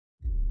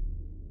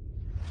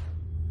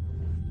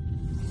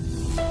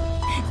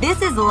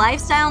This is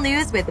Lifestyle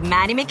News with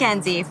Maddie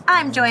McKenzie.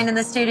 I'm joined in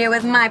the studio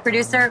with my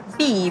producer,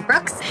 B.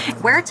 Brooks.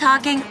 We're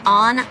talking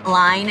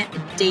online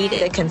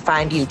dating. That can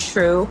find you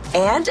true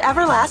and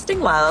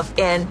everlasting love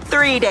in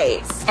 3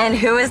 days. And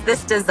who is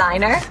this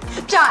designer?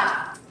 John,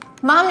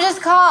 Mom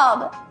just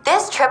called.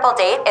 This triple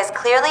date is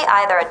clearly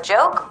either a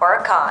joke or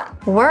a con.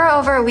 We're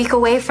over a week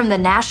away from the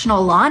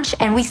national launch,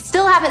 and we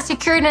still haven't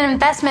secured an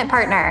investment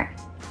partner.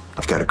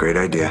 I've got a great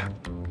idea.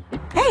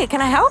 Hey,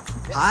 can I help?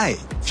 Hi.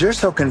 If you're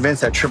so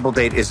convinced that triple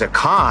date is a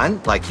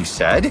con, like you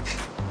said,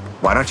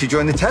 why don't you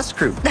join the test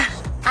group?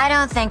 I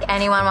don't think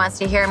anyone wants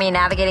to hear me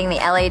navigating the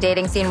LA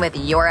dating scene with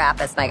your app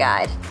as my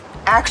guide.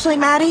 Actually,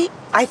 Maddie,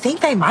 I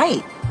think they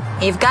might.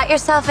 You've got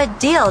yourself a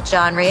deal,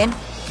 John Reed.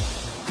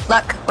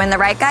 Look, when the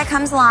right guy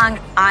comes along,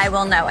 I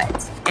will know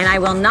it. And I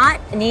will not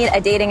need a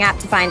dating app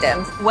to find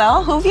him.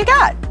 Well, who've you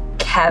got?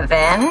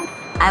 Kevin.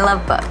 I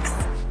love books.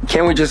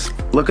 Can't we just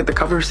look at the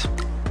covers?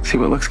 See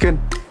what looks good?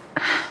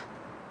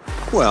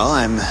 Well,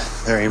 I'm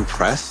very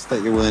impressed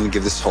that you're willing to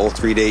give this whole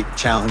 3-date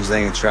challenge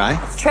thing a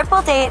try.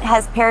 Triple Date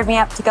has paired me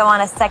up to go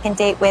on a second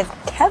date with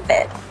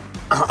Kevin.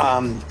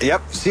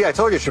 Yep. See, I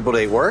told you triple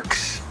date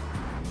works.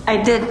 I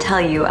did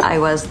tell you I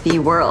was the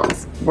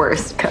world's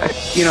worst cook.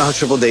 You know how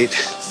triple date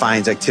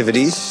finds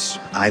activities?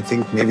 I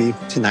think maybe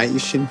tonight you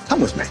should come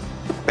with me.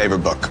 Favorite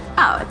book?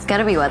 Oh, it's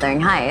gotta be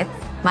Wuthering Heights.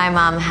 My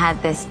mom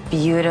had this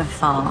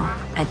beautiful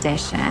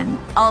edition.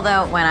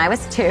 Although when I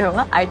was 2,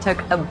 I took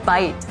a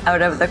bite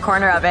out of the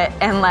corner of it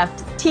and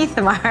left teeth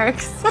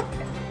marks.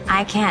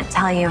 I can't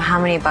tell you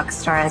how many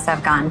bookstores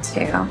I've gone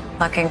to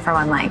looking for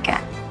one like it.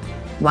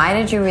 Why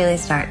did you really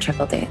start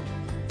Triple Date?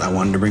 I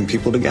wanted to bring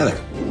people together.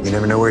 You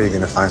never know where you're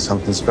going to find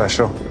something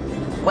special.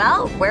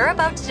 Well, we're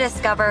about to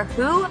discover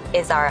who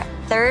is our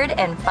third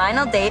and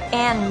final date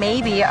and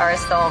maybe our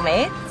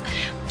soulmates.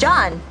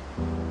 John,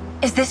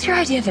 is this your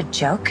idea of a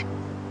joke?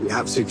 You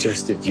have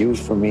suggested views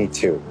for me,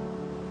 too.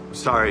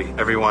 Sorry,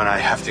 everyone. I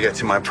have to get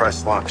to my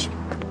press lunch.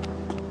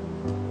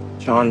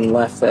 John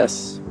left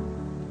this.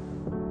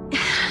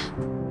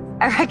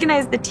 I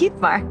recognize the teeth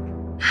mark.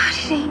 How did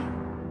he?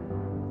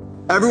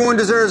 Everyone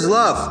deserves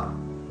love,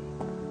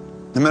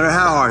 no matter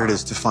how hard it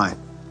is to find.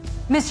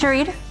 Mr.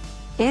 Reed,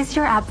 is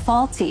your app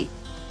faulty?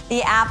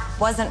 The app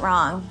wasn't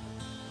wrong.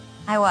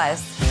 I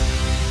was.